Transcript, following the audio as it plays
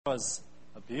Was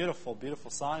a beautiful, beautiful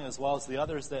song, as well as the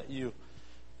others that you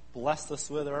blessed us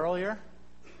with earlier.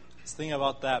 I was thinking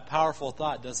about that powerful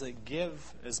thought. Does it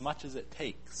give as much as it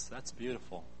takes? That's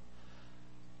beautiful.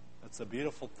 That's a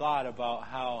beautiful thought about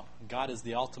how God is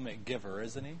the ultimate giver,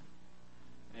 isn't He?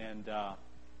 And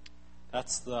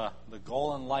that's the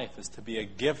goal in life, is to be a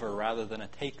giver rather than a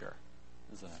taker,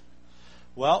 isn't it?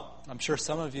 Well, I'm sure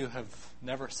some of you have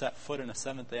never set foot in a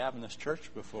Seventh-day Adventist church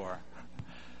before.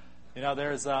 You know,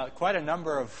 there's quite a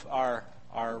number of our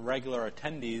regular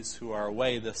attendees who are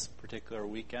away this particular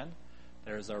weekend.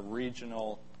 There's a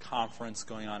regional conference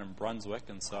going on in Brunswick,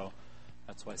 and so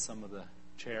that's why some of the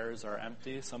chairs are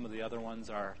empty. Some of the other ones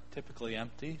are typically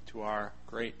empty, to our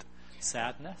great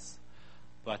sadness.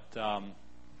 But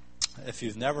if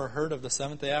you've never heard of the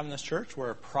Seventh-day Adventist Church,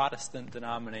 we're a Protestant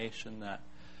denomination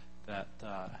that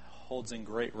holds in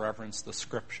great reverence the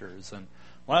Scriptures. And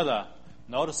one of the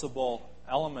noticeable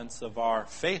elements of our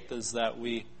faith is that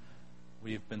we've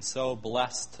been so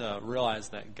blessed to realize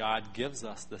that God gives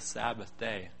us the Sabbath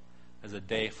day as a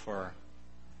day for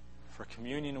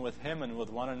communion with Him and with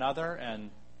one another, and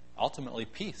ultimately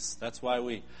peace. That's why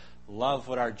we love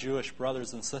what our Jewish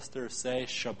brothers and sisters say,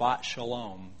 Shabbat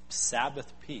Shalom,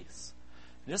 Sabbath peace.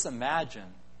 And just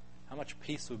imagine how much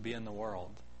peace would be in the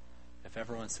world if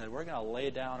everyone said, we're going to lay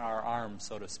down our arms,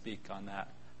 so to speak, on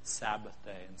that Sabbath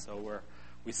day. And so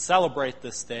we celebrate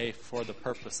this day for the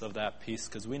purpose of that peace,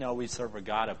 because we know we serve a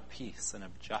God of peace and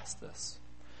of justice.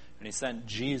 And He sent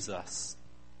Jesus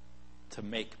to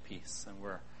make peace. And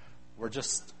we're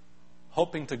just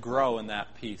hoping to grow in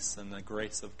that peace and the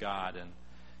grace of God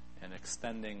and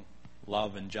extending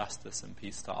love and justice and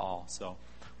peace to all. So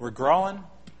we're growing.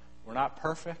 We're not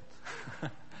perfect.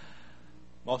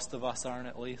 Most of us aren't,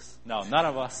 at least. No, none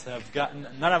of us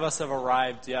have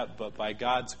arrived yet, but by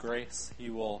God's grace, He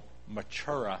will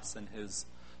mature us in His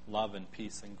love and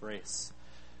peace and grace.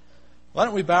 Why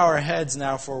don't we bow our heads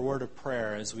now for a word of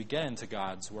prayer as we get into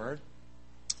God's Word.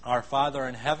 Our Father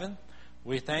in heaven,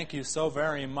 we thank You so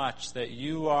very much that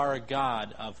You are a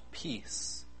God of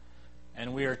peace.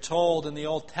 And we are told in the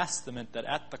Old Testament that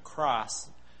at the cross,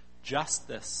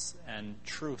 justice and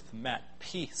truth met,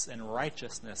 peace and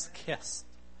righteousness kissed.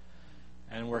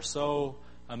 And we're so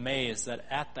amazed that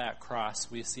at that cross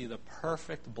we see the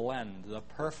perfect blend, the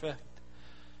perfect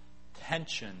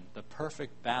tension, the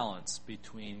perfect balance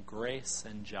between grace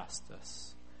and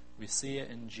justice. We see it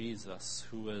in Jesus,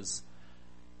 who is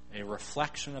a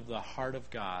reflection of the heart of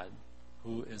God,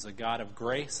 who is a God of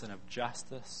grace and of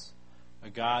justice, a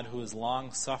God who is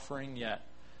long-suffering yet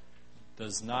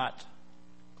does not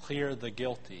clear the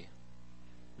guilty.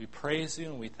 We praise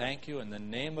You and we thank You in the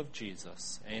name of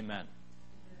Jesus. Amen.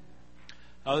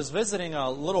 I was visiting a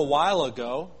little while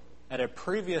ago at a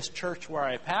previous church where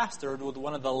I pastored with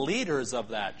one of the leaders of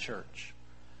that church.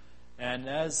 And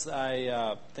as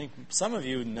I think some of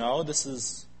you know, this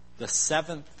is the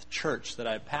 7th church that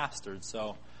I pastored.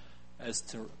 So as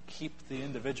to keep the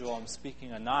individual I'm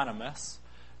speaking anonymous,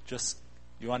 just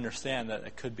you understand that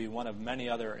it could be one of many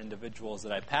other individuals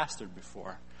that I pastored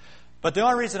before. But the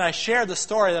only reason I share the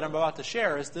story that I'm about to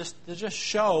share is to just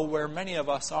show where many of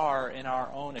us are in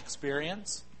our own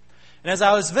experience. And as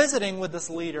I was visiting with this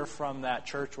leader from that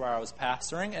church where I was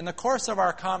pastoring, in the course of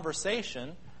our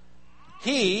conversation,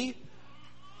 he,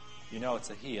 you know it's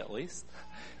a he at least,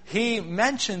 he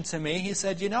mentioned to me, he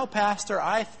said, Pastor,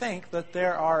 I think that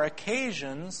there are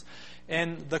occasions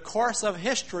in the course of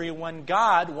history when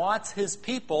God wants His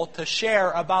people to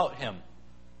share about Him.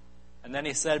 And then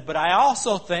he said, but I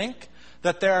also think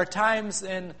that there are times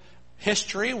in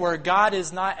history where God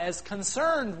is not as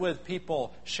concerned with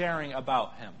people sharing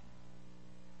about Him.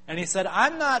 And he said,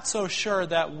 I'm not so sure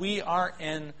that we aren't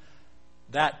in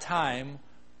that time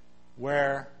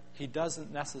where He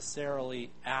doesn't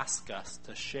necessarily ask us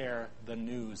to share the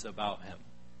news about Him.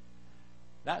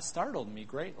 That startled me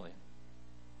greatly.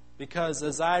 Because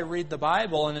as I read the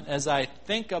Bible and as I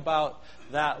think about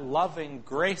that loving,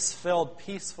 grace-filled,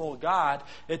 peaceful God,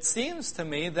 it seems to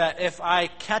me that if I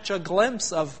catch a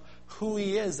glimpse of who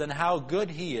He is and how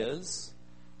good He is,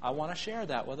 I want to share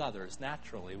that with others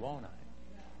naturally, won't I?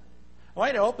 I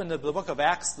want you to open to the book of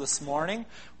Acts this morning.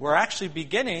 We're actually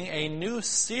beginning a new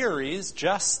series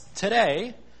just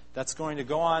today that's going to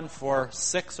go on for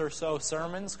 6 or so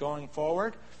sermons going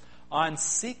forward on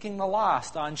seeking the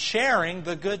lost, on sharing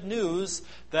the good news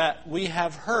that we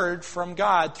have heard from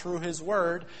God through His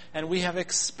Word and we have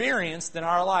experienced in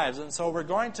our lives. And so we're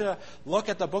going to look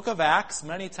at the book of Acts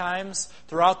many times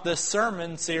throughout this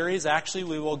sermon series. Actually,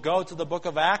 we will go to the book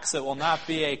of Acts. It will not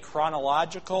be a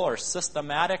chronological or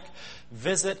systematic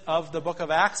visit of the book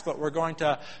of Acts, but we're going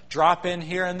to drop in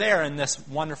here and there in this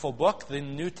wonderful book, the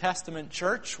New Testament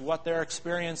church, what their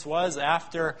experience was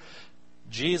after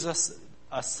Jesus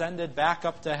ascended back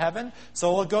up to heaven.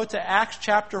 So we'll go to Acts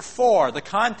chapter 4. The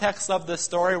context of this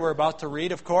story we're about to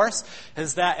read, of course,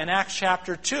 is that in Acts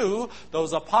chapter 2,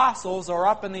 those apostles are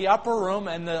up in the upper room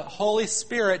and the Holy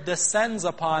Spirit descends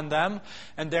upon them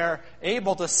and they're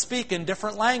able to speak in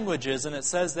different languages. And it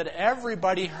says that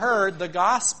everybody heard the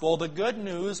gospel, the good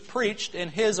news, preached in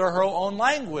his or her own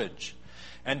language.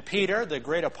 And Peter, the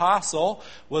great apostle,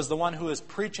 was the one who was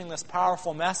preaching this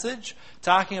powerful message,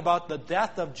 talking about the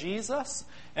death of Jesus.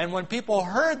 And when people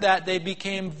heard that, they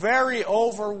became very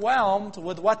overwhelmed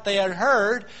with what they had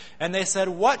heard. And they said,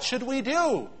 what should we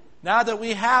do now that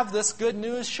we have this good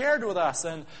news shared with us?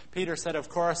 And Peter said, of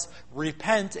course,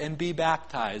 repent and be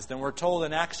baptized. And we're told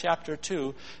in Acts chapter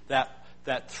 2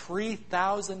 that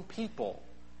 3,000 people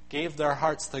gave their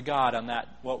hearts to God on that,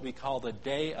 what we call the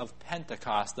day of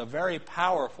Pentecost, a very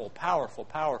powerful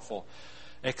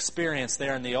experience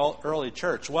there in the early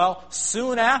church. Well,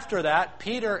 soon after that,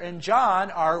 Peter and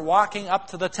John are walking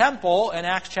up to the temple in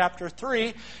Acts chapter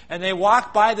 3, and they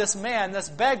walk by this man, this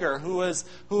beggar, who was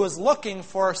looking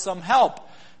for some help,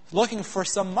 looking for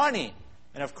some money.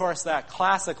 And of course, that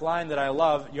classic line that I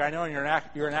love, I know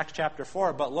you're in Acts chapter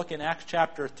 4, but look in Acts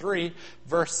chapter 3,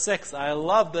 verse 6. I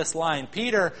love this line.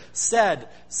 Peter said,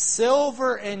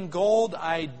 silver and gold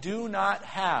I do not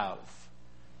have,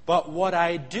 but what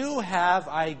I do have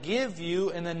I give you.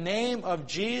 In the name of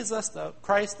Jesus the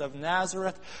Christ of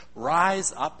Nazareth,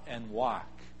 rise up and walk.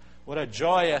 What a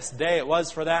joyous day it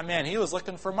was for that man. He was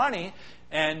looking for money,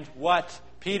 and what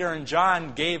Peter and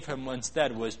John gave him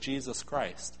instead was Jesus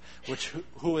Christ,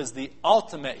 who is the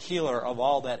ultimate healer of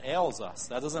all that ails us.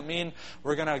 That doesn't mean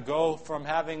we're going to go from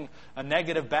having a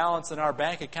negative balance in our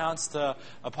bank accounts to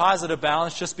a positive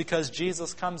balance just because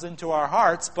Jesus comes into our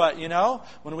hearts. But,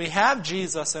 when we have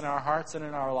Jesus in our hearts and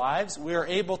in our lives, we are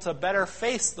able to better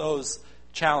face those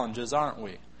challenges, aren't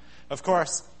we? Of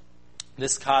course,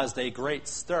 this caused a great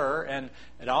stir, and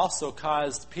it also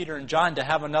caused Peter and John to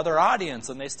have another audience,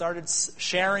 and they started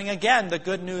sharing again the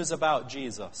good news about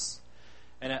Jesus.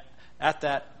 And at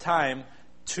that time,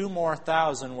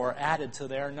 2,000 more were added to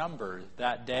their number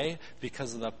that day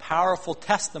because of the powerful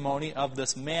testimony of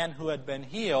this man who had been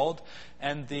healed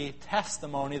and the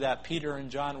testimony that Peter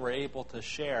and John were able to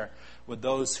share with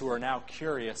those who are now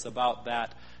curious about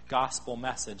that gospel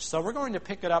message. So we're going to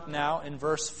pick it up now in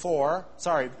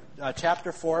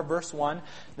chapter 4, verse 1.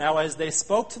 Now as they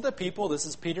spoke to the people, this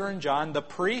is Peter and John, the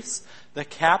priests, the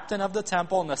captain of the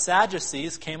temple, and the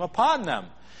Sadducees came upon them,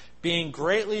 being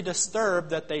greatly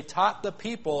disturbed that they taught the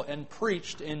people and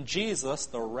preached in Jesus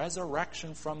the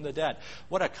resurrection from the dead.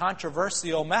 What a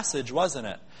controversial message, wasn't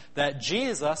it? That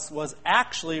Jesus was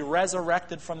actually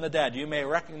resurrected from the dead. You may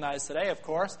recognize today, of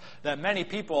course, that many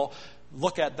people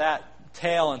look at that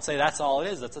tale and say that's all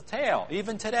it is. It's a tale.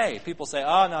 Even today, people say,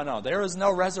 oh, no, there is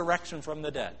no resurrection from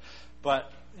the dead. But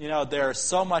there's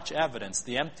so much evidence,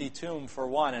 the empty tomb for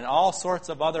one, and all sorts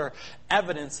of other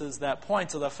evidences that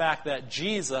point to the fact that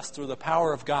Jesus, through the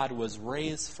power of God, was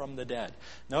raised from the dead.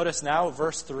 Notice now,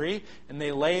 verse 3, and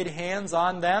they laid hands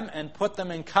on them and put them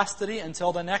in custody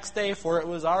until the next day, for it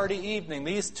was already evening.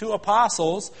 These two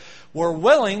apostles were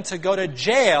willing to go to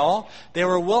jail. They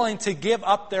were willing to give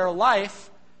up their life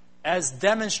as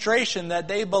demonstration that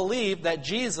they believed that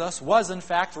Jesus was in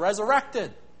fact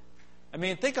resurrected. I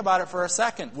mean, think about it for a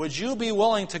second. Would you be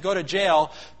willing to go to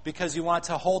jail because you want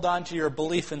to hold on to your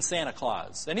belief in Santa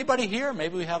Claus? Anybody here?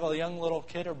 Maybe we have a young little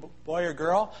kid or boy or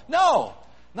girl. No.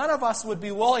 None of us would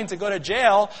be willing to go to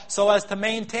jail so as to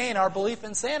maintain our belief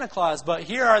in Santa Claus. But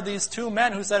here are these two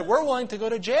men who said, we're willing to go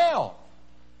to jail.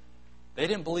 They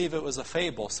didn't believe it was a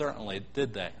fable, certainly,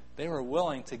 did they? They were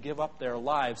willing to give up their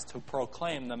lives to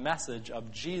proclaim the message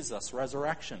of Jesus'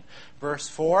 resurrection. Verse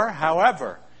 4,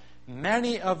 however,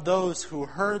 many of those who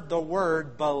heard the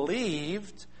word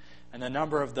believed, and the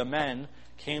number of the men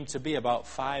came to be about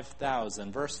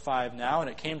 5,000. Verse 5 now, and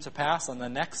it came to pass on the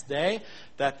next day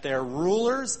that their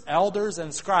rulers, elders,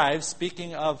 and scribes,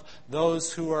 speaking of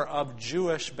those who are of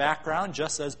Jewish background,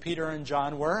 just as Peter and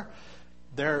John were,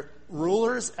 their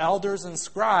rulers, elders, and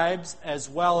scribes, as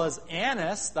well as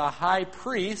Annas, the high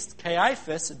priest,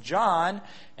 Caiaphas, John,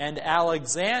 and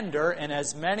Alexander, and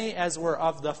as many as were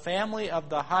of the family of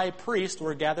the high priest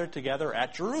were gathered together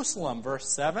at Jerusalem. Verse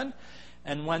 7,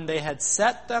 and when they had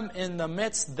set them in the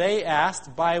midst, they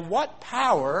asked, by what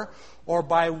power or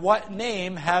by what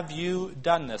name have you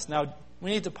done this? Now, we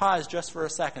need to pause just for a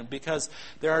second, because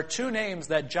there are two names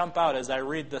that jump out as I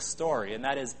read this story, and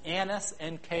that is Annas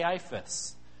and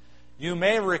Caiaphas. You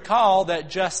may recall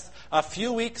that just a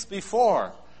few weeks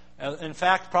before, in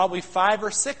fact, probably 5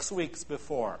 or 6 weeks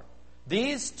before,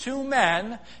 these two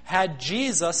men had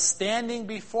Jesus standing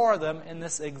before them in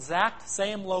this exact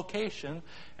same location,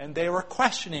 and they were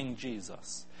questioning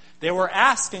Jesus. They were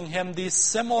asking him these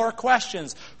similar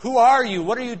questions. Who are you?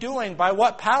 What are you doing? By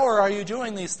what power are you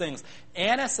doing these things?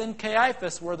 Annas and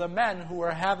Caiaphas were the men who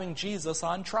were having Jesus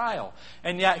on trial.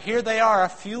 And yet here they are a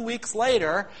few weeks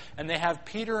later, and they have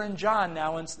Peter and John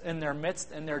now in their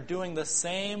midst, and they're doing the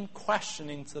same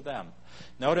questioning to them.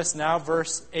 Notice now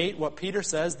verse 8 what Peter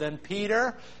says. Then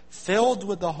Peter, filled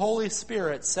with the Holy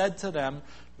Spirit, said to them,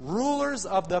 rulers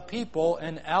of the people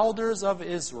and elders of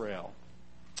Israel,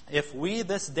 if we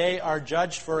this day are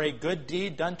judged for a good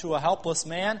deed done to a helpless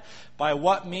man, by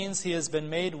what means he has been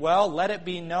made well, let it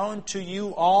be known to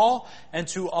you all and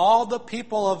to all the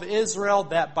people of Israel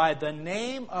that by the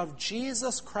name of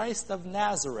Jesus Christ of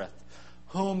Nazareth,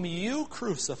 whom you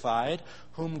crucified,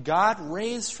 whom God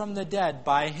raised from the dead,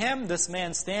 by him this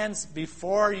man stands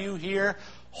before you here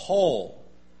whole.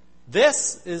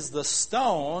 This is the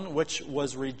stone which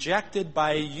was rejected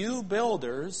by you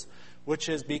builders, which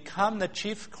has become the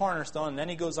chief cornerstone. And then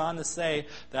he goes on to say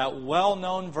that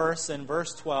well-known verse in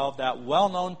verse 12, that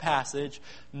well-known passage,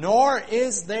 nor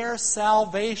is there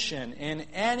salvation in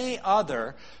any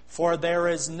other, for there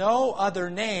is no other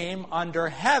name under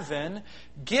heaven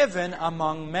given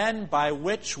among men by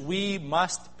which we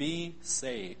must be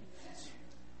saved.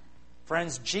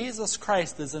 Friends, Jesus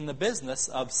Christ is in the business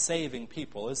of saving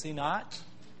people, is he not?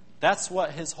 That's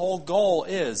what his whole goal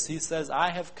is. He says, I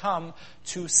have come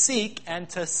to seek and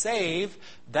to save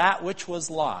that which was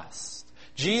lost.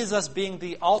 Jesus being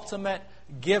the ultimate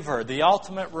giver, the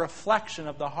ultimate reflection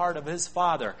of the heart of his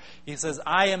Father. He says,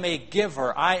 I am a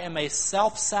giver. I am a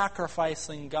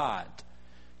self-sacrificing God.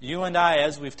 You and I,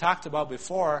 as we've talked about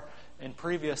before in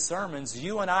previous sermons,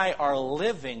 you and I are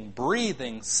living,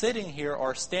 breathing, sitting here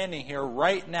or standing here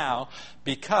right now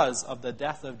because of the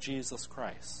death of Jesus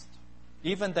Christ.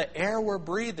 Even the air we're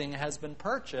breathing has been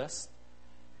purchased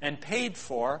and paid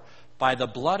for by the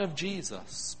blood of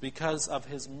Jesus. Because of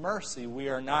his mercy, we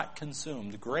are not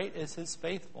consumed. Great is his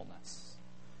faithfulness.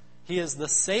 He is the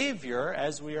Savior,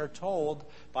 as we are told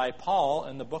by Paul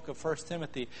in the book of 1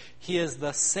 Timothy. He is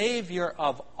the Savior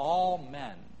of all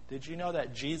men. Did you know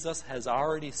that Jesus has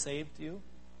already saved you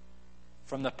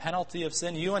from the penalty of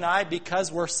sin? You and I,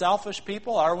 because we're selfish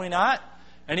people, are we not?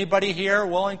 Anybody here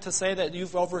willing to say that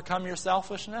you've overcome your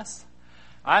selfishness?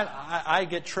 I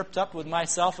get tripped up with my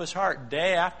selfish heart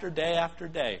day after day after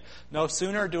day. No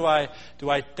sooner do I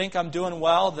think I'm doing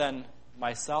well than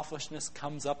my selfishness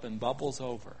comes up and bubbles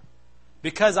over.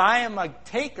 Because I am a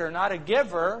taker, not a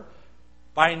giver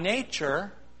by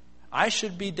nature, I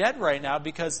should be dead right now,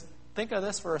 because think of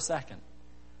this for a second.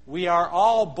 We are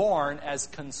all born as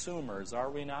consumers,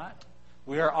 are we not?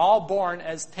 We are all born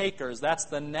as takers. That's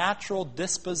the natural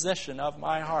disposition of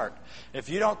my heart. If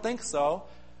you don't think so,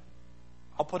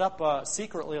 I'll put up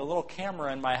secretly a little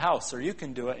camera in my house, or you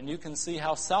can do it, and you can see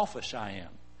how selfish I am.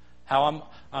 How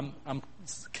I'm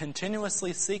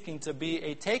continuously seeking to be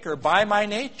a taker by my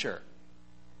nature.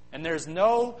 And there's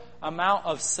no amount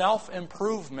of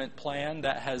self-improvement plan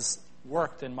that has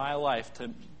worked in my life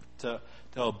to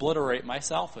obliterate my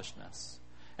selfishness.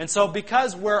 And so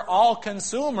because we're all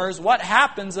consumers, what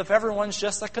happens if everyone's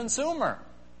just a consumer?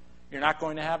 You're not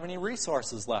going to have any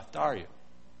resources left, are you?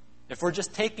 If we're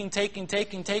just taking,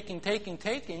 there's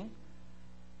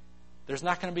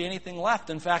not going to be anything left.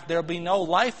 In fact, there'll be no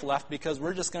life left, because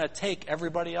we're just going to take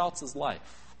everybody else's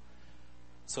life.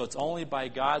 So it's only by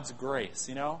God's grace.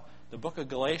 You know, the book of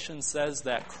Galatians says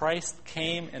that Christ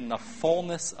came in the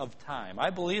fullness of time. I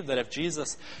believe that if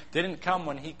Jesus didn't come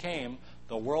when he came,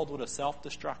 the world would have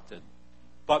self-destructed.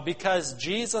 But because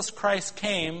Jesus Christ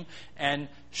came and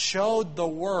showed the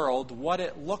world what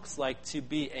it looks like to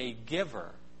be a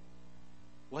giver,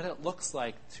 what it looks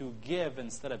like to give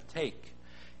instead of take,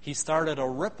 he started a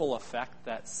ripple effect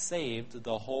that saved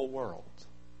the whole world.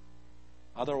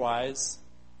 Otherwise,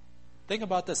 think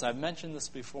about this. I've mentioned this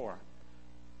before.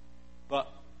 But,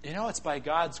 you know, it's by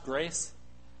God's grace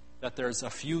that there's a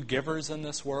few givers in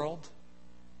this world.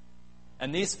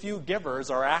 And these few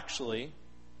givers are actually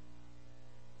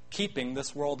keeping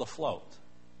this world afloat.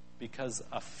 Because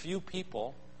a few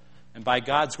people, and by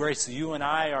God's grace, you and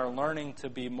I are learning to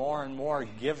be more and more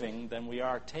giving than we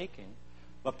are taking.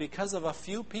 But because of a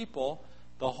few people,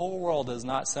 the whole world is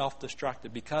not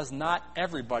self-destructive, because not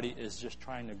everybody is just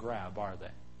trying to grab, are they?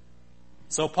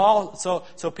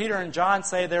 So Peter and John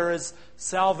say there is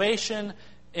salvation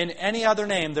in any other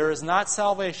name. There is not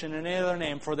salvation in any other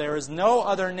name, for there is no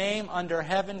other name under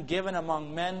heaven given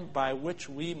among men by which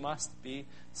we must be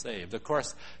saved. Of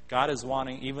course, God is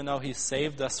wanting, even though He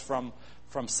saved us from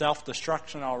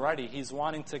self-destruction already, He's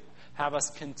wanting to have us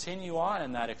continue on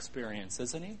in that experience,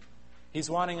 isn't He? He's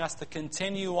wanting us to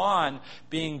continue on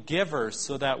being givers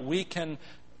so that we can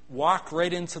walk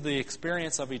right into the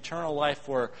experience of eternal life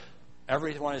where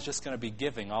everyone is just going to be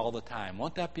giving all the time.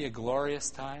 Won't that be a glorious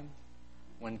time?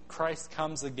 When Christ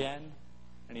comes again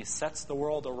and He sets the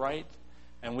world aright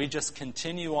and we just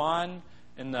continue on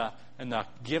in the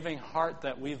giving heart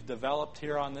that we've developed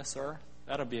here on this earth,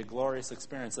 that'll be a glorious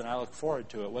experience, and I look forward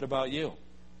to it. What about you?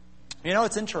 You know,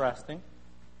 it's interesting.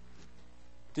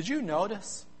 Did you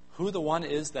notice who the one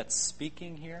is that's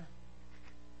speaking here?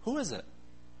 Who is it?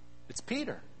 It's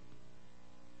Peter.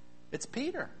 It's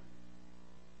Peter.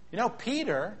 You know,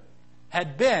 Peter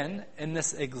had been in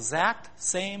this exact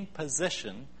same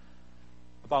position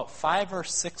about 5 or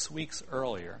 6 weeks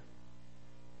earlier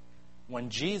when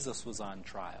Jesus was on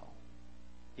trial.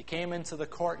 He came into the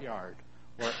courtyard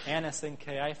where Annas and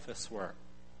Caiaphas were.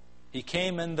 He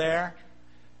came in there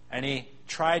and he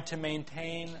tried to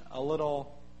maintain a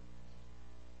little,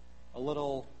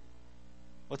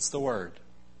 what's the word?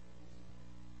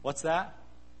 What's that?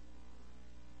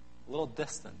 A little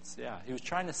distance, yeah. He was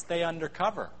trying to stay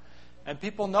undercover. And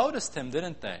people noticed him,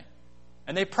 didn't they?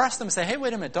 And they pressed him and said, hey,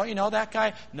 wait a minute, don't you know that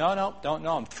guy? No, don't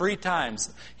know him. 3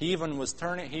 times. He even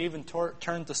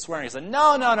turned to swearing. He said,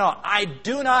 no, I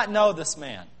do not know this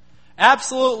man.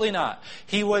 Absolutely not.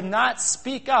 He would not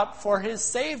speak up for his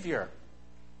Savior.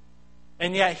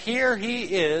 And yet here he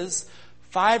is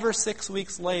 5 or 6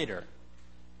 weeks later.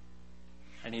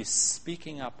 And he's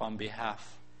speaking up on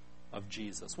behalf of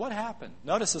Jesus. What happened?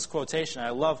 Notice this quotation. I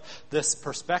love this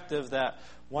perspective that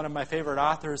one of my favorite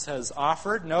authors has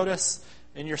offered. Notice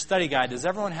in your study guide. Does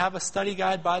everyone have a study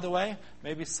guide, by the way?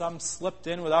 Maybe some slipped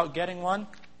in without getting one.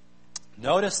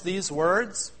 Notice these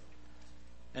words.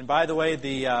 And by the way,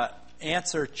 the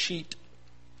answer cheat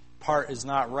part is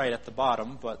not right at the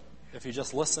bottom, but if you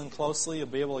just listen closely, you'll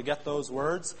be able to get those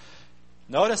words.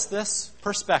 Notice this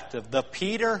perspective. The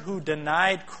Peter who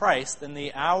denied Christ in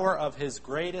the hour of his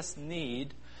greatest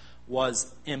need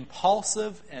was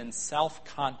impulsive and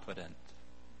self-confident,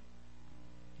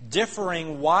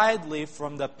 differing widely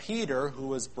from the Peter who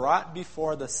was brought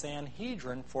before the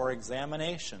Sanhedrin for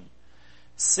examination.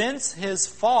 Since his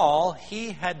fall,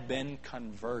 he had been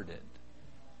converted.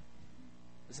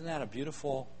 Isn't that a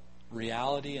beautiful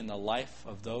reality in the life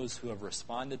of those who have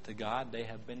responded to God? They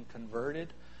have been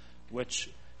converted, which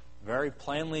very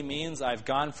plainly means I've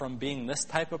gone from being this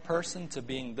type of person to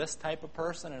being this type of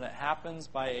person, and it happens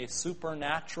by a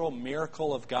supernatural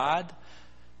miracle of God.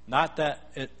 Not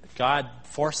that God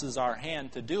forces our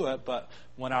hand to do it, but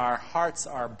when our hearts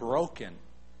are broken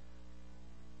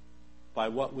by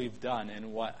what we've done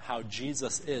and how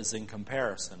Jesus is in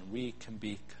comparison, we can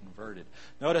be converted.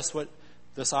 Notice what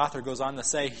this author goes on to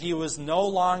say. He was no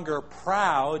longer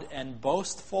proud and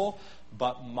boastful,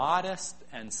 but modest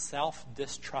and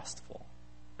self-distrustful.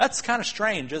 That's kind of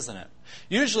strange, isn't it?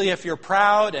 Usually if you're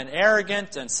proud and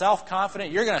arrogant and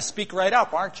self-confident, you're going to speak right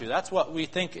up, aren't you? That's what we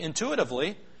think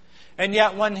intuitively. And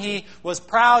yet when he was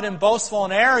proud and boastful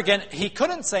and arrogant, he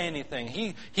couldn't say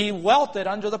anything. He welted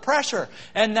under the pressure.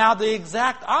 And now the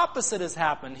exact opposite has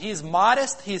happened. He's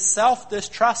modest, he's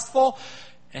self-distrustful,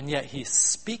 and yet he's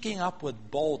speaking up with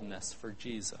boldness for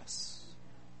Jesus.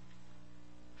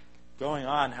 Going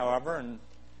on, however, in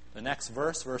the next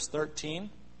verse, verse 13,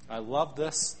 I love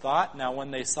this thought. Now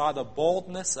when they saw the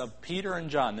boldness of Peter and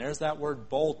John, there's that word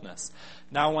boldness.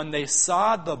 Now when they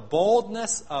saw the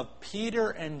boldness of Peter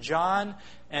and John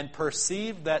and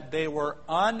perceived that they were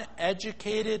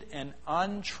uneducated and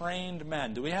untrained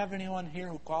men. Do we have anyone here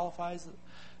who qualifies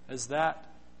as that?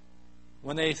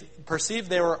 When they perceived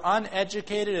they were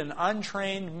uneducated and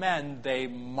untrained men, they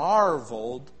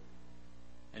marveled.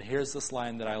 And here's this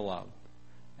line that I love.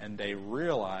 And they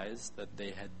realized that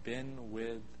they had been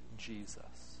with Jesus.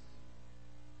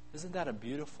 Isn't that a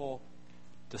beautiful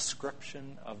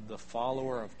description of the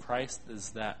follower of Christ?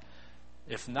 Is that,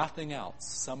 if nothing else,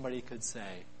 somebody could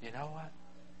say, you know what?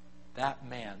 That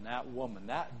man, that woman,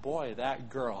 that boy,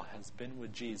 that girl has been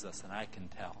with Jesus, and I can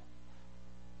tell.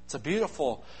 It's a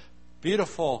beautiful,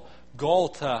 beautiful goal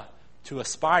to to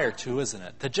aspire to, isn't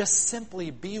it? To just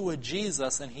simply be with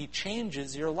Jesus and He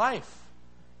changes your life.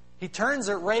 He turns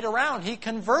it right around. He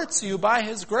converts you by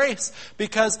His grace.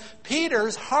 Because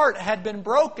Peter's heart had been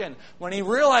broken when he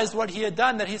realized what he had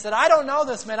done. That he said, I don't know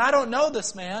this man. I don't know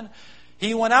this man.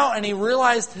 He went out and he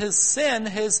realized his sin,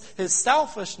 his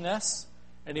selfishness.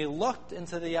 And he looked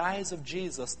into the eyes of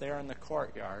Jesus there in the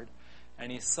courtyard.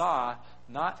 And he saw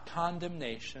not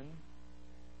condemnation,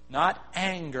 not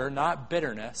anger, not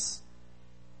bitterness.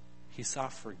 He saw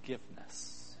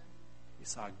forgiveness. He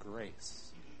saw grace.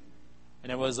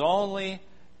 And it was only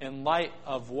in light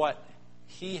of what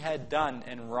he had done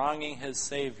in wronging his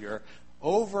Savior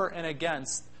over and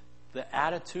against the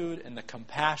attitude and the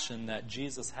compassion that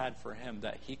Jesus had for him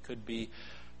that he could be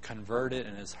converted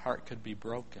and his heart could be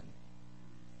broken.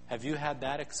 Have you had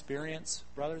that experience,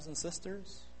 brothers and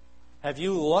sisters? Have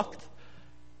you looked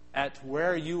at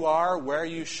where you are, where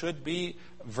you should be,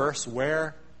 versus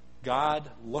where God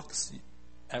looks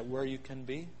at where you can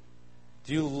be?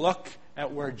 Do you look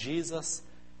at where Jesus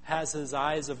has His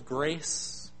eyes of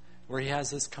grace, where He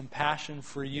has His compassion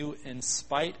for you in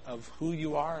spite of who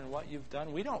you are and what you've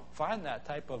done? We don't find that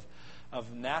type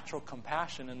of natural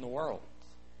compassion in the world.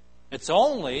 It's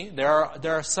only, there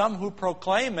are some who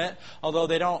proclaim it, although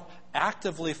they don't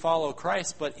actively follow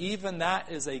Christ, but even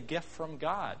that is a gift from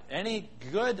God. Any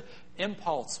good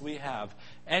impulse we have,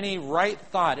 any right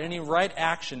thought, any right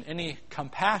action, any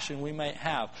compassion we might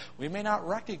have, we may not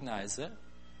recognize it,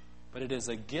 but it is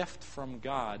a gift from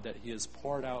God that He has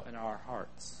poured out in our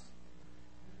hearts.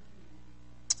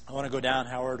 I want to go down,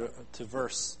 Howard, to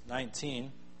verse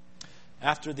 19.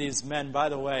 After these men, by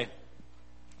the way,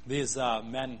 these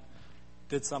men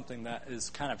did something that is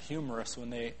kind of humorous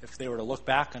if they were to look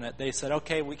back on it. They said,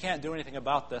 okay, we can't do anything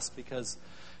about this because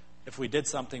if we did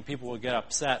something, people would get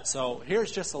upset. So here's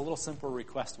just a little simple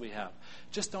request we have.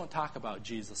 Just don't talk about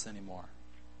Jesus anymore.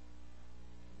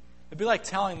 It'd be like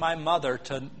telling my mother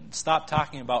to stop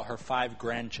talking about her 5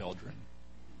 grandchildren.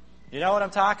 You know what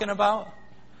I'm talking about?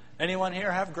 Anyone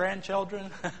here have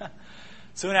grandchildren?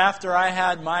 Soon after I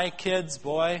had my kids,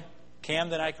 boy,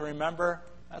 Camden, I can remember,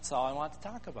 that's all I want to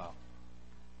talk about.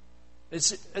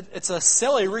 It's a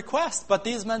silly request, but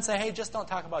these men say, hey, just don't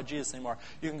talk about Jesus anymore.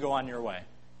 You can go on your way.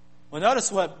 Well, notice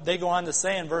what they go on to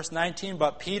say in verse 19.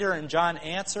 But Peter and John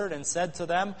answered and said to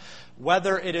them,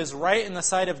 whether it is right in the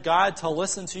sight of God to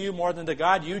listen to you more than to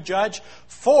God, you judge.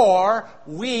 For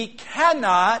we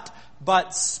cannot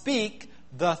but speak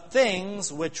the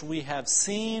things which we have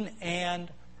seen and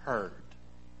heard.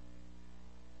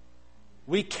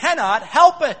 We cannot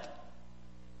help it.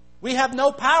 We have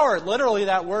no power. Literally,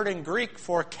 that word in Greek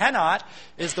for cannot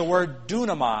is the word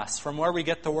dunamos, from where we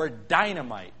get the word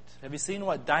dynamite. Have you seen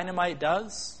what dynamite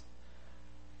does?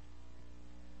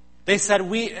 They said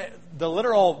the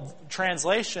literal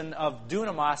translation of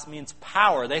dunamos means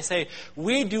power. They say,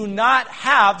 we do not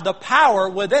have the power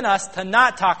within us to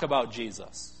not talk about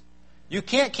Jesus. You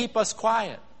can't keep us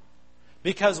quiet.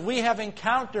 Because we have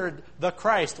encountered the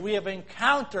Christ. We have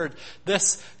encountered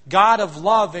this God of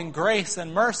love and grace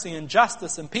and mercy and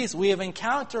justice and peace. We have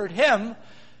encountered Him.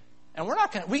 And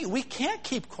we can't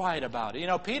keep quiet about it. You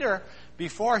know, Peter,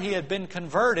 before he had been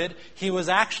converted, he was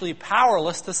actually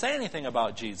powerless to say anything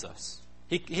about Jesus.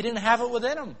 He didn't have it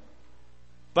within him.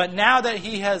 But now that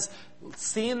he has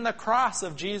seen the cross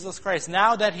of Jesus Christ,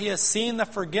 now that he has seen the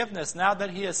forgiveness, now that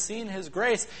he has seen His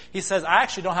grace, he says, I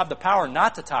actually don't have the power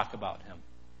not to talk about Him.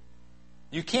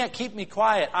 You can't keep me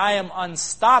quiet. I am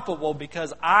unstoppable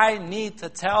because I need to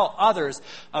tell others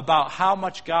about how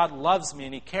much God loves me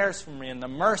and He cares for me and the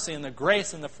mercy and the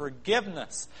grace and the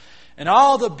forgiveness and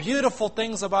all the beautiful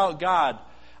things about God.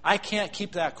 I can't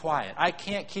keep that quiet. I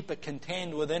can't keep it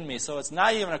contained within me. So it's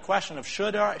not even a question of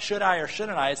should I or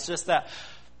shouldn't I. It's just that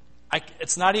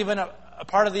it's not even a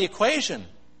part of the equation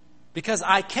because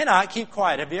I cannot keep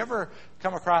quiet. Have you ever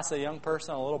come across a young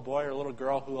person, a little boy or a little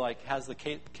girl who has the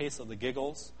case of the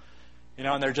giggles? You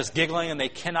know, and they're just giggling and they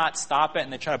cannot stop it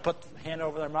and they try to put the hand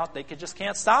over their mouth. They just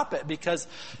can't stop it because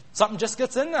something just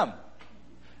gets in them.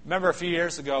 Remember a few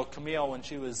years ago, Camille, when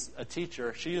she was a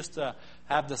teacher, she used to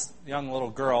have this young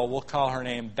little girl, we'll call her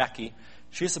name Becky.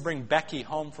 She used to bring Becky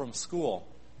home from school.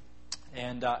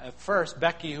 And at first,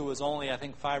 Becky, who was only, I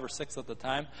think, 5 or 6 at the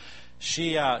time,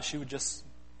 she would just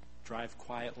drive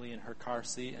quietly in her car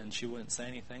seat and she wouldn't say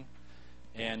anything.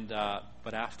 And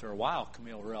but after a while,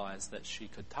 Camille realized that she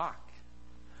could talk.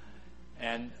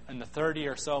 And in the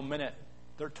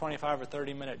 25 or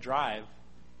 30 minute drive,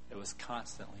 it was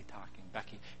constantly talking.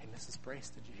 Becky, hey, Mrs. Brace,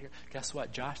 did you hear? Guess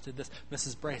what? Josh did this.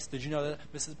 Mrs. Brace, did you know that?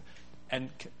 And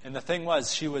the thing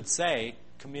was, she would say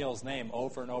Camille's name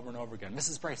over and over and over again.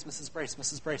 Mrs. Brace, Mrs. Brace,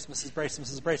 Mrs. Brace, Mrs. Brace,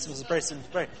 Mrs. Brace, Mrs. Brace,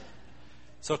 Mrs. Brace.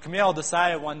 So Camille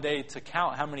decided one day to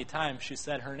count how many times she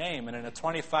said her name. And in a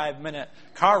 25-minute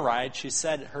car ride, she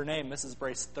said her name, Mrs.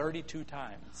 Brace, 32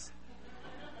 times.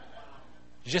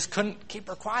 She just couldn't keep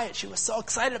her quiet. She was so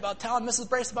excited about telling Mrs.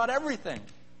 Brace about everything.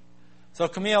 So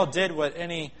Camille did what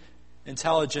any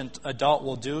intelligent adult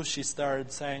will do. She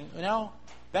started saying,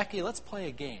 Becky, let's play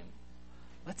a game.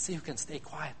 Let's see who can stay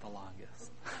quiet the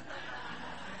longest.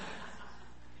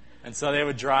 And so they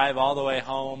would drive all the way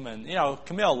home. And,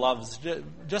 Camille loves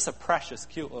just a precious,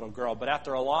 cute little girl. But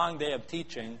after a long day of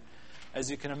teaching,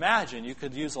 as you can imagine, you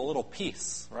could use a little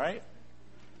peace, right?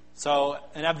 So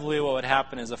inevitably what would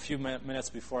happen is a few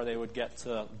minutes before they would get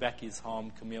to Becky's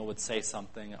home, Camille would say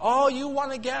something. Oh, you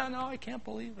won again? Oh, I can't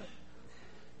believe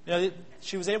it.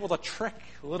 She was able to trick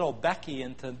little Becky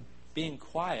into being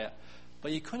quiet.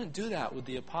 But you couldn't do that with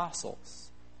the apostles.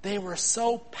 They were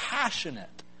so passionate.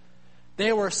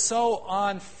 They were so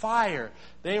on fire.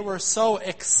 They were so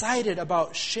excited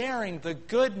about sharing the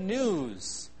good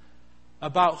news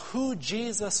about who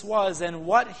Jesus was and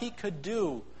what he could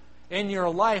do in your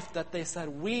life that they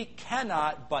said, we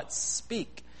cannot but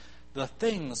speak the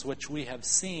things which we have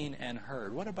seen and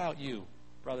heard. What about you,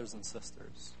 brothers and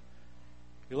sisters?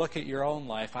 You look at your own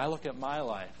life. I look at my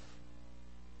life.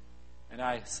 And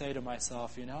I say to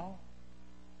myself,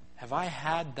 have I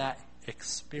had that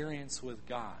experience with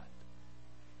God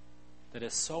that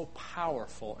is so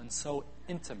powerful and so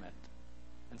intimate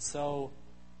and so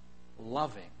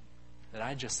loving that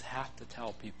I just have to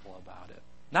tell people about it?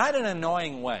 Not in an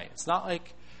annoying way. It's not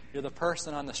like you're the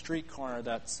person on the street corner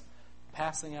that's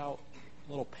passing out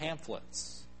little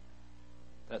pamphlets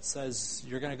that says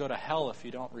you're going to go to hell if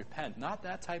you don't repent. Not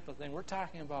that type of thing. We're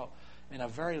talking about in a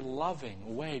very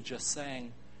loving way, just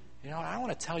saying, I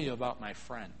want to tell you about my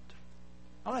friend.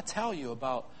 I want to tell you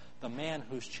about the man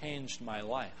who's changed my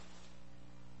life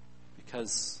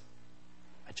because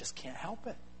I just can't help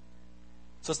it.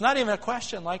 So it's not even a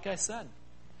question, like I said.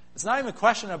 It's not even a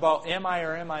question about am I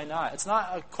or am I not. It's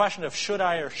not a question of should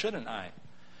I or shouldn't I.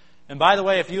 And by the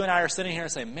way, if you and I are sitting here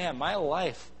and say, man, my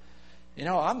life,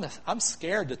 I'm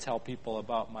scared to tell people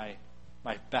about my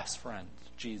best friend,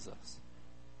 Jesus.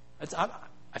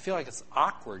 I feel like it's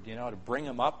awkward, to bring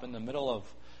him up in the middle of,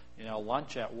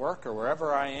 lunch at work or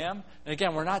wherever I am. And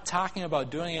again, we're not talking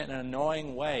about doing it in an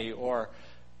annoying way or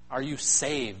are you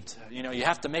saved? You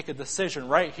have to make a decision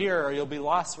right here or you'll be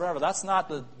lost forever. That's not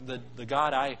the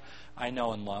God I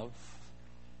know and love.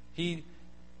 He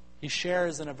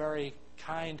shares in a very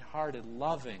kind-hearted,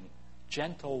 loving,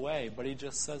 gentle way, but he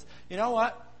just says, you know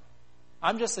what?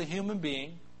 I'm just a human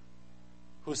being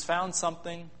who's found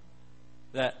something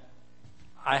that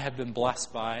I have been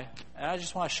blessed by, and I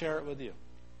just want to share it with you.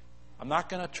 I'm not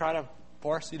going to try to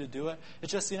force you to do it.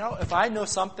 It's just, if I know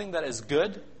something that is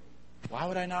good, why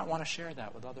would I not want to share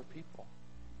that with other people?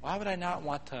 Why would I not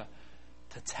want to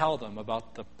tell them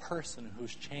about the person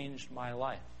who's changed my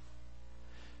life?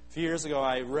 A few years ago,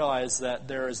 I realized that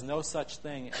there is no such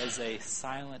thing as a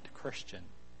silent Christian.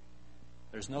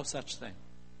 There's no such thing.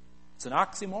 It's an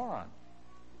oxymoron.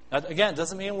 Now, again, it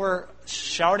doesn't mean we're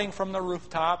shouting from the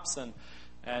rooftops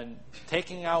and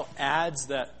taking out ads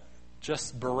that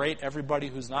just berate everybody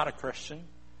who's not a Christian.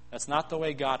 That's not the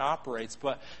way God operates.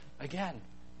 But again,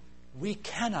 we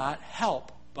cannot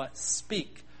help but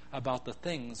speak about the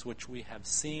things which we have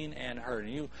seen and heard.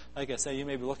 And you, like I say, you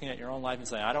may be looking at your own life and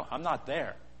saying, I'm not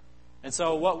there. And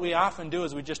so what we often do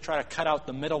is we just try to cut out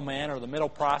the middleman or the middle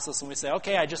process, and we say,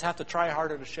 okay, I just have to try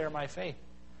harder to share my faith.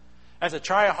 I have to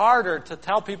try harder to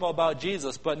tell people about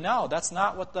Jesus. But no, that's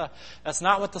not what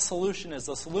the solution is.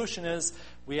 The solution is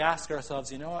we ask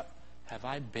ourselves, you know what? Have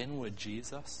I been with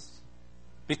Jesus?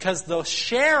 Because the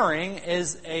sharing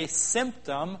is a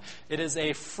symptom, it is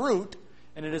a fruit,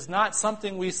 and it is not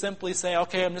something we simply say,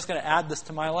 okay, I'm just going to add this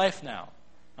to my life now.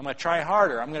 I'm going to try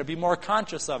harder. I'm going to be more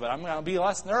conscious of it. I'm going to be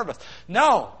less nervous.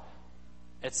 No.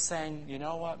 It's saying, you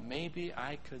know what? Maybe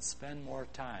I could spend more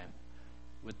time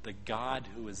with the God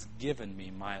who has given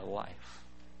me my life.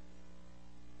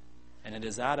 And it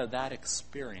is out of that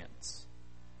experience,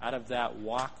 out of that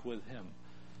walk with Him,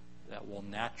 that we'll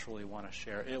naturally want to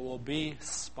share. It will be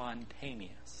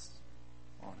spontaneous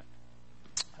on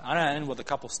it. I'm going to end with a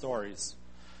couple stories.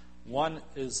 One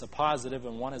is a positive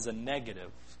and one is a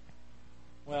negative.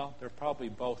 Well, they're probably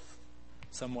both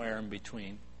somewhere in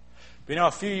between. But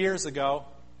a few years ago,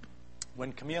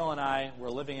 when Camille and I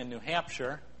were living in New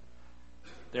Hampshire,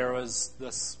 there was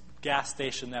this gas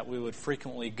station that we would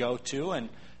frequently go to, and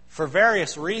for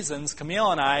various reasons,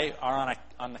 Camille and I are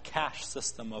on the cash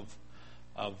system of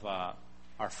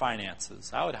our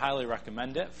finances. I would highly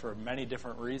recommend it for many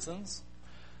different reasons.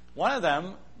 One of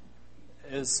them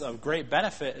is of great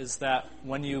benefit is that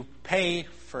when you pay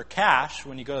for cash,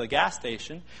 when you go to the gas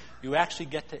station, you actually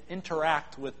get to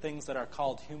interact with things that are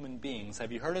called human beings.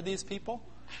 Have you heard of these people?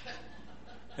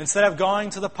 Instead of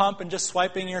going to the pump and just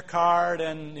swiping your card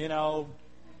and,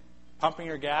 pumping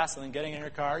your gas and then getting in your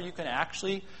car, you can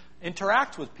actually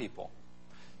interact with people.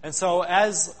 And so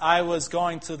as I was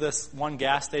going to this one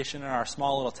gas station in our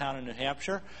small little town in New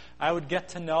Hampshire, I would get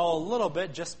to know a little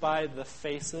bit just by the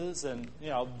faces and,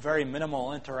 very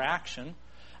minimal interaction.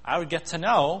 I would get to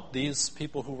know these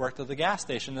people who worked at the gas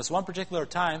station. This one particular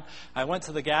time, I went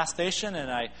to the gas station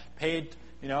and I paid,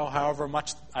 however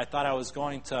much I thought I was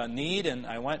going to need, and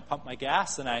I went, pumped my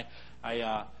gas, and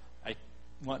I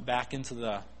went back into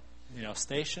the,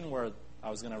 station where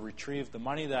I was going to retrieve the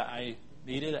money that I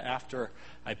needed after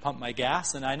I pumped my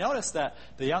gas, and I noticed that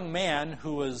the young man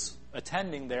who was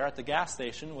attending there at the gas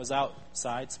station was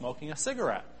outside smoking a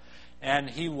cigarette. And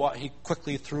he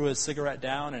quickly threw his cigarette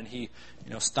down and he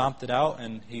stomped it out,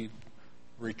 and he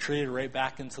retreated right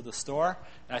back into the store.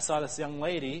 And I saw this young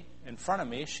lady in front of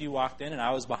me. She walked in and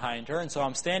I was behind her, and so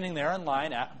I'm standing there in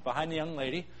line behind the young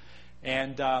lady,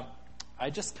 and I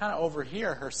just kind of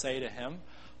overhear her say to him,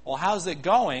 "Well, how's it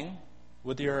going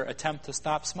with your attempt to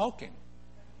stop smoking?"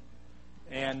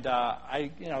 And I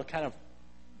kind of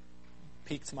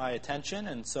piqued my attention,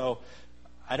 and so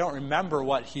I don't remember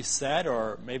what he said,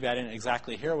 or maybe I didn't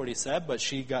exactly hear what he said, but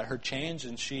she got her change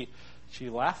and she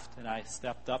left, and I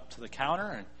stepped up to the counter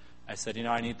and I said,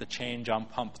 I need the change on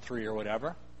pump 3 or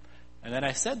whatever. And then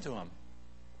I said to him,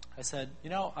 I said,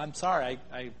 I'm sorry,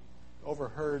 I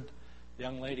overheard the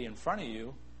young lady in front of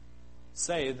you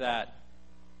say that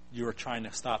you were trying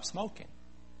to stop smoking.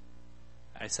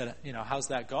 I said, how's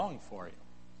that going for you?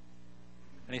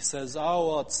 And he says, oh,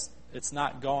 well, it's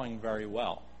not going very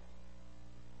well.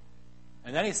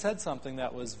 And then he said something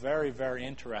that was very, very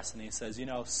interesting. He says,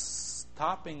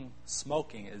 stopping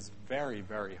smoking is very,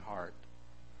 very hard.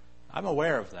 I'm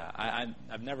aware of that.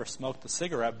 I've never smoked a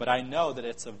cigarette, but I know that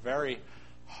it's a very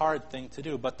hard thing to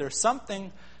do. But there's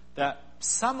something that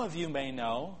some of you may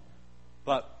know,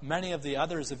 but many of the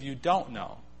others of you don't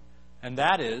know. And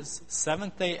that is,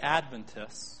 Seventh-day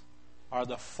Adventists are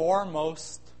the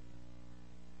foremost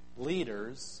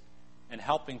leaders in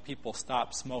helping people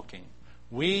stop smoking.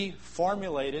 We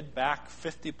formulated back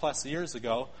 50-plus years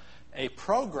ago a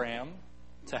program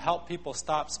to help people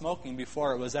stop smoking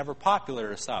before it was ever popular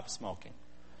to stop smoking.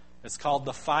 It's called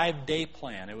the 5-Day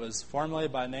Plan. It was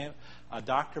formulated by a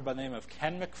doctor by the name of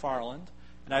Ken McFarland.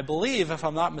 And I believe, if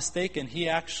I'm not mistaken, he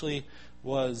actually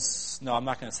was... No, I'm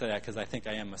not going to say that because I think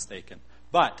I am mistaken.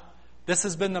 But this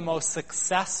has been the most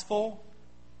successful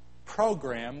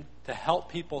program to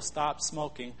help people stop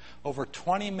smoking. Over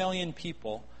 20 million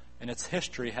people in its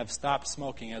history have stopped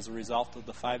smoking as a result of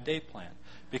the 5-Day Plan.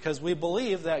 Because we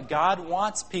believe that God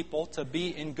wants people to be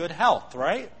in good health,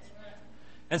 right?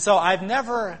 And so I've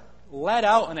never led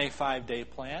out in a 5-Day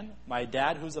Plan. My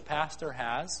dad, who's a pastor,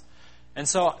 has. And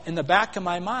so in the back of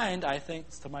my mind, I think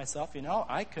to myself,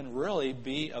 I can really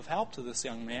be of help to this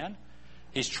young man.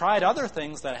 He's tried other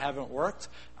things that haven't worked.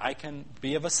 I can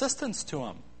be of assistance to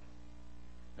him.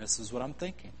 This is what I'm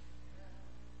thinking.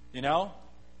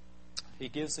 He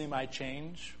gives me my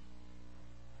change.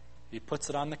 He puts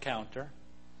it on the counter.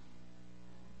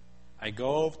 I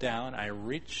go down, I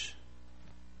reach,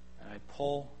 and I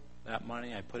pull that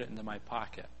money, I put it into my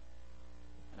pocket.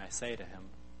 And I say to him,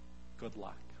 good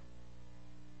luck.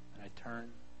 And I turn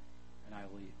and I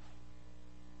leave.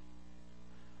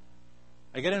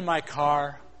 I get in my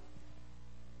car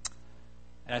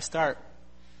and I start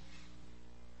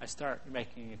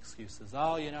making excuses.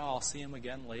 Oh, I'll see him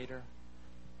again later.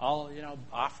 I'll,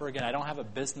 offer again. I don't have a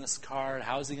business card.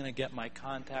 How's he going to get my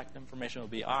contact information? It'll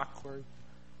be awkward.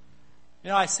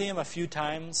 I see him a few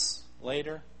times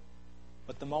later,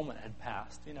 but the moment had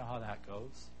passed. You know how that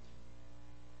goes.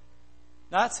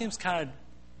 Now, that seems kind of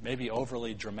maybe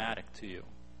overly dramatic to you.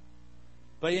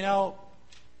 But,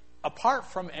 apart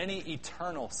from any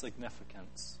eternal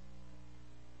significance,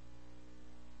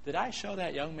 did I show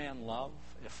that young man love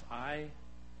if I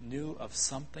knew of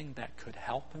something that could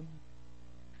help him,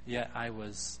 yet I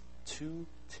was too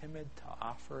timid to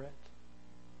offer it?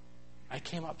 I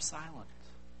came up silent.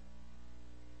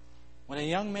 When a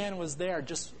young man was there,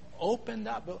 just opened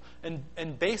up.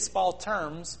 In baseball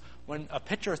terms, when a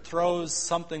pitcher throws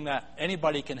something that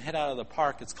anybody can hit out of the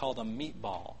park, it's called a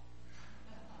meatball.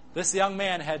 This young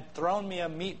man had thrown me a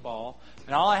meatball,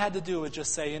 and all I had to do was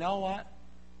just say, you know what?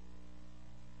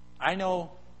 I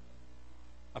know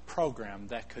a program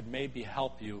that could maybe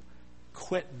help you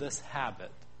quit this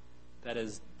habit that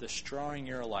is destroying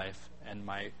your life, and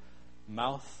my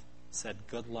mouth said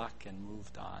good luck and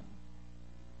moved on.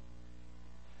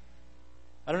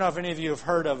 I don't know if any of you have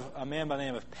heard of a man by the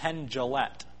name of Penn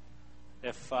Jillette.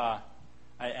 If I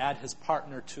add his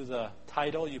partner to the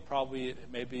title,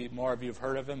 maybe more of you have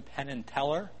heard of him, Penn and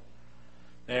Teller.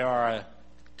 They are a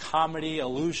comedy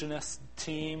illusionist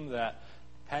team that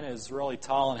Penn is really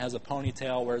tall and has a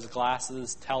ponytail, wears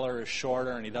glasses. Teller is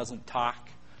shorter and he doesn't talk.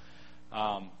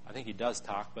 I think he does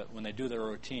talk, but when they do their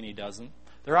routine, he doesn't.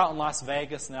 They're out in Las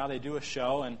Vegas now. They do a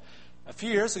show, and a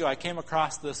few years ago, I came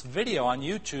across this video on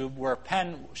YouTube where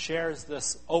Penn shares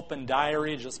this open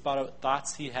diary just about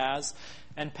thoughts he has.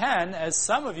 And Penn, as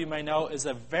some of you may know, is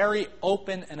a very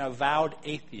open and avowed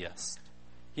atheist.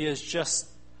 He is just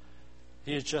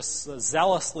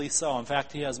zealously so. In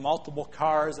fact, he has multiple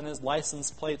cars, and his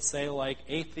license plates say, like,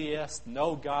 atheist,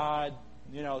 no God,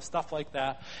 stuff like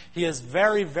that. He is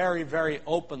very, very, very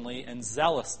openly and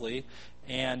zealously,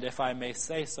 and if I may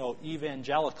say so,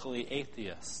 evangelically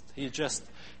atheist. He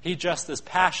just is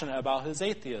passionate about his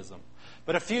atheism.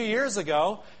 But a few years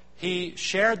ago, he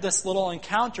shared this little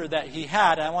encounter that he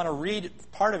had. I want to read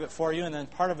part of it for you, and then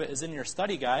part of it is in your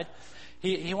study guide.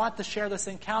 He wanted to share this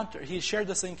encounter. He shared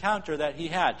this encounter that he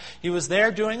had. He was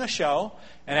there doing a show,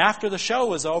 and after the show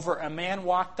was over, a man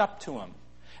walked up to him.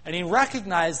 And he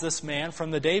recognized this man from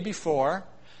the day before.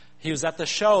 He was at the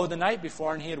show the night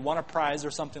before, and he had won a prize or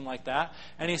something like that.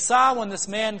 And he saw when this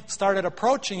man started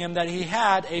approaching him that he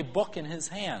had a book in his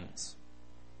hands.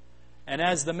 And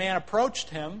as the man approached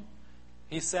him,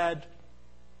 he said,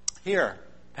 "Here,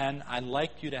 Penn, I'd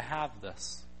like you to have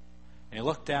this." And he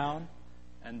looked down,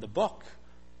 and the book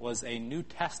was a New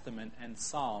Testament and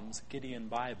Psalms Gideon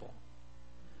Bible.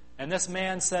 And this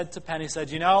man said to Penn, he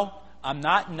said, I'm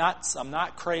not nuts, I'm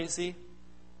not crazy,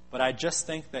 but I just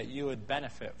think that you would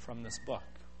benefit from this book.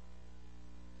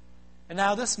 And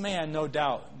now this man, no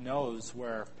doubt, knows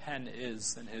where Penn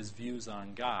is in his views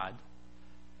on God,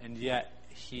 and yet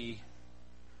he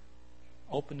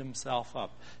opened himself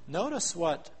up. Notice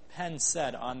what Penn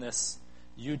said on this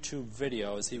YouTube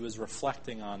video as he was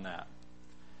reflecting on that.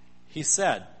 He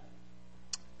said,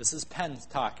 this is Penn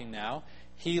talking now,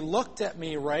 "He looked at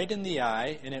me right in the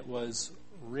eye, and it was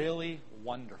really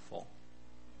wonderful."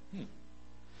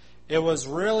 It was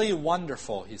really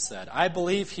wonderful, he said. I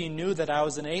believe he knew that I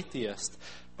was an atheist,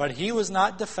 but he was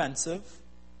not defensive,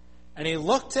 and he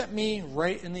looked at me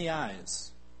right in the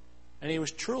eyes, and he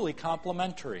was truly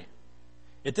complimentary.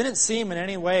 It didn't seem in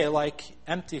any way like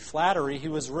empty flattery. He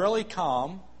was really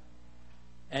calm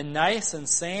and nice and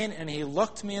sane, and he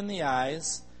looked me in the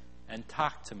eyes and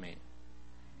talked to me.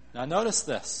 Now notice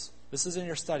this. This is in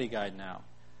your study guide now.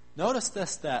 Notice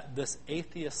this, that this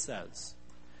atheist says.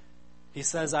 He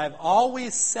says, I've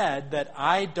always said that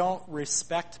I don't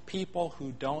respect people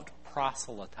who don't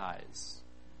proselytize.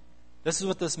 This is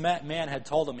what this man had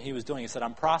told him he was doing. He said,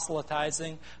 I'm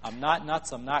proselytizing. I'm not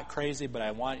nuts. I'm not crazy, but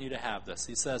I want you to have this.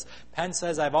 He says, Penn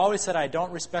says, I've always said I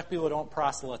don't respect people who don't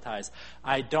proselytize.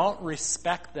 I don't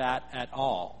respect that at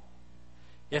all.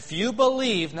 If you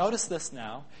believe, notice this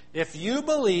now, if you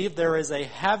believe there is a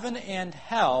heaven and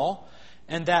hell,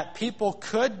 and that people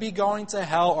could be going to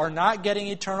hell or not getting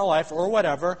eternal life or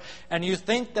whatever, and you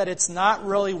think that it's not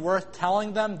really worth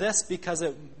telling them this because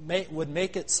it would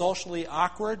make it socially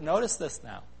awkward, notice this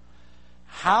now.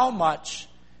 How much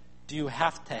do you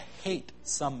have to hate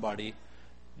somebody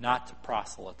not to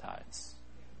proselytize?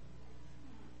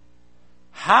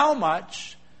 How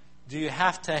much do you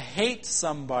have to hate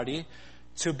somebody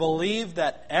to believe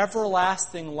that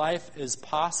everlasting life is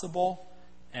possible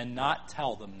and not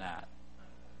tell them that?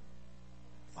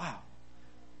 Wow.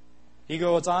 He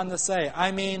goes on to say,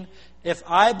 if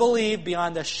I believe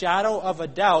beyond a shadow of a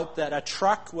doubt that a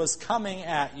truck was coming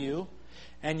at you,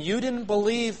 and you didn't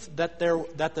believe that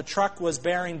the truck was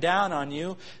bearing down on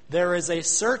you, there is a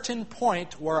certain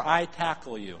point where I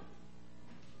tackle you.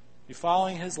 You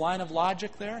following his line of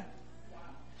logic there?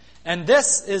 And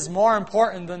this is more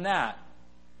important than that.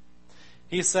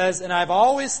 He says, and I've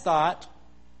always thought,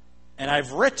 and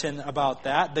I've written about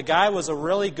that, the guy was a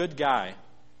really good guy.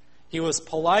 He was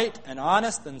polite and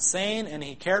honest and sane, and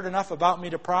he cared enough about me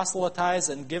to proselytize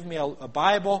and give me a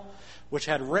Bible, which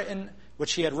he had written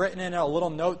in a little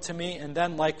note to me, and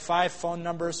then like 5 phone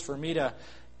numbers for me to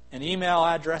an email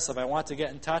address if I want to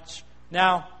get in touch.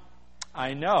 Now,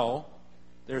 I know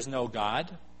there's no God,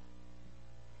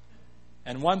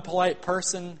 and one polite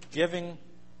person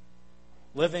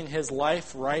living his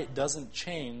life right doesn't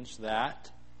change that,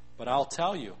 but I'll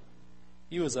tell you,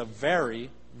 he was a very,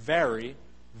 very,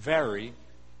 very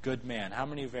good man. How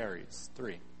many varies?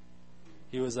 3.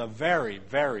 He was a very,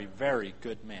 very, very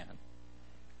good man.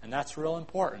 And that's real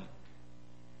important.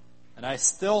 And I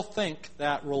still think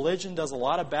that religion does a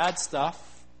lot of bad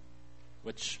stuff,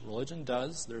 which religion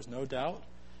does, there's no doubt.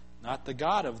 Not the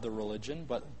God of the religion,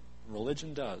 but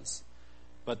religion does.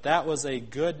 But that was a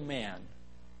good man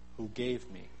who gave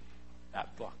me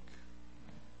that book.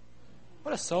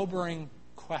 What a sobering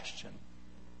question.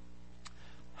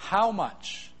 How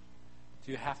much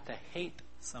do you have to hate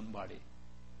somebody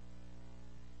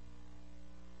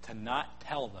to not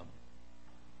tell them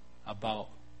about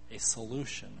a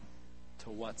solution to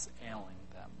what's ailing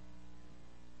them?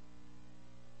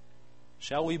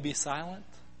 Shall we be silent?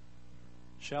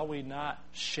 Shall we not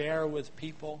share with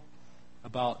people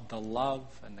about the love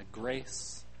and the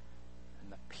grace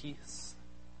and the peace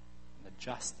and the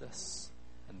justice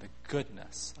and the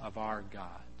goodness of our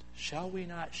God? Shall we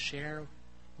not share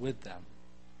with them?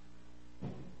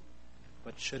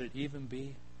 But should it even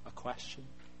be a question?